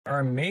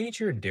are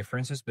major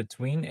differences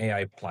between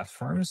AI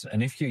platforms,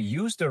 and if you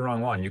use the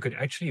wrong one, you could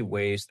actually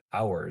waste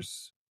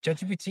hours.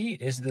 ChatGPT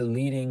is the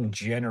leading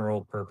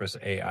general purpose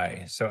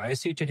AI. So I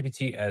see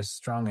ChatGPT as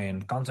strong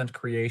in content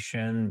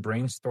creation,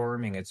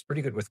 brainstorming. It's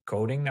pretty good with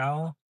coding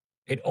now.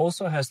 It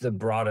also has the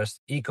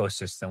broadest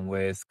ecosystem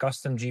with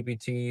custom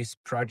GPTs,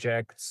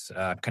 projects,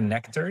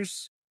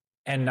 connectors,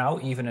 and now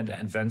even an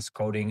advanced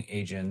coding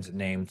agent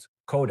named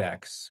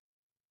Codex.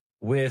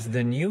 With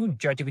the new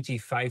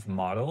ChatGPT 5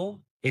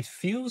 model, it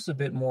feels a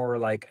bit more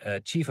like a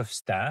chief of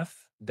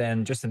staff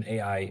than just an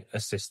AI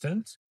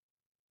assistant.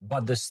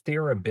 But the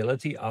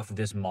steerability of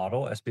this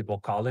model, as people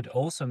call it,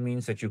 also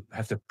means that you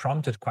have to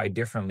prompt it quite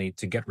differently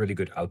to get really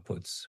good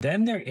outputs.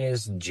 Then there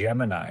is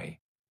Gemini.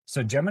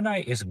 So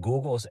Gemini is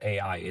Google's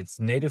AI. It's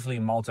natively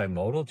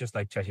multimodal, just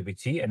like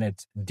ChatGPT, and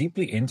it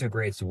deeply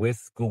integrates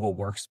with Google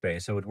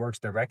Workspace. So it works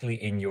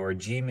directly in your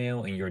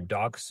Gmail, in your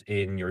Docs,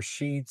 in your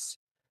Sheets.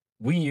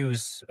 We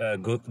use the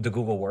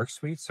Google Work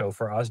Suite. So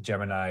for us,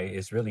 Gemini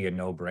is really a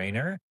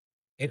no-brainer.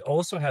 It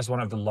also has one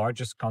of the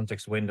largest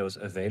context windows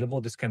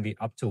available. This can be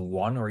up to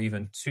 1 or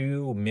even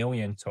 2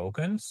 million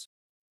tokens,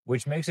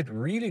 which makes it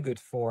really good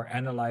for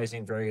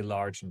analyzing very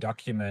large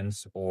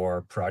documents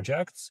or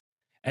projects.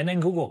 And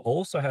then Google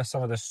also has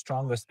some of the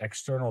strongest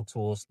external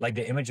tools like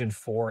the Imagen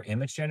 4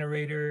 image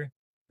generator,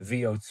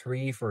 Veo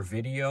 3 for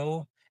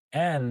video,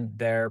 and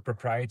their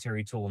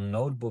proprietary tool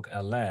Notebook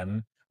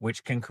LM,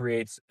 which can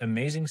create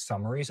amazing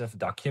summaries of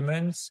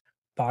documents,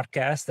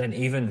 podcasts, and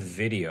even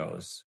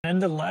videos.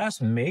 And the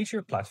last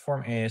major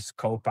platform is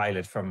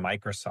Copilot from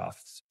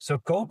Microsoft. So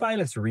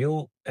Copilot's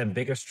real and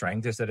biggest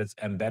strength is that it's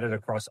embedded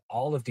across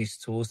all of these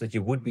tools that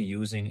you would be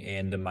using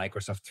in the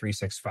Microsoft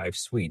 365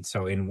 suite.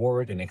 So in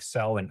Word, in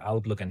Excel, in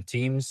Outlook, and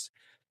Teams.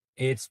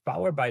 It's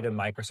powered by the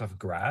Microsoft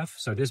Graph.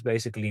 So this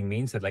basically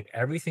means that like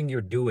everything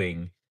you're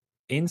doing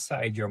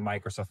inside your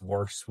Microsoft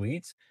Work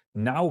suite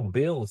now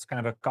builds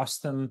kind of a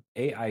custom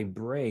AI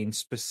brain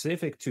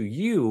specific to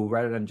you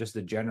rather than just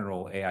the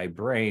general AI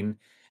brain.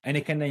 And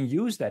it can then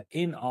use that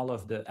in all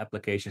of the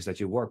applications that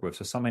you work with.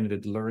 So something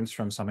that learns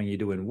from something you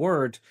do in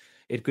Word,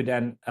 it could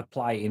then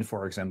apply in,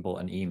 for example,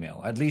 an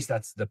email. At least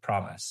that's the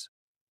promise.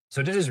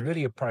 So this is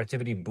really a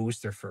productivity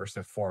booster first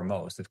and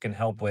foremost. It can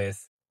help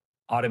with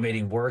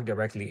automating work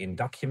directly in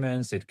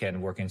documents. It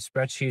can work in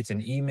spreadsheets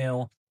and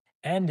email.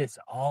 And it's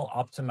all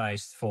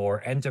optimized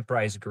for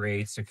enterprise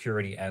grade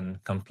security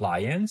and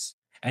compliance.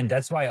 And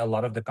that's why a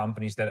lot of the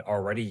companies that are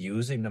already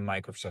using the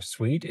Microsoft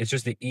Suite, it's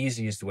just the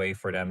easiest way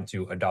for them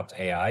to adopt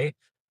AI.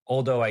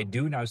 Although I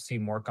do now see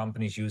more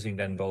companies using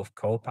than both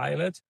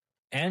Copilot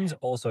and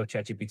also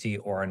ChatGPT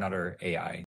or another AI.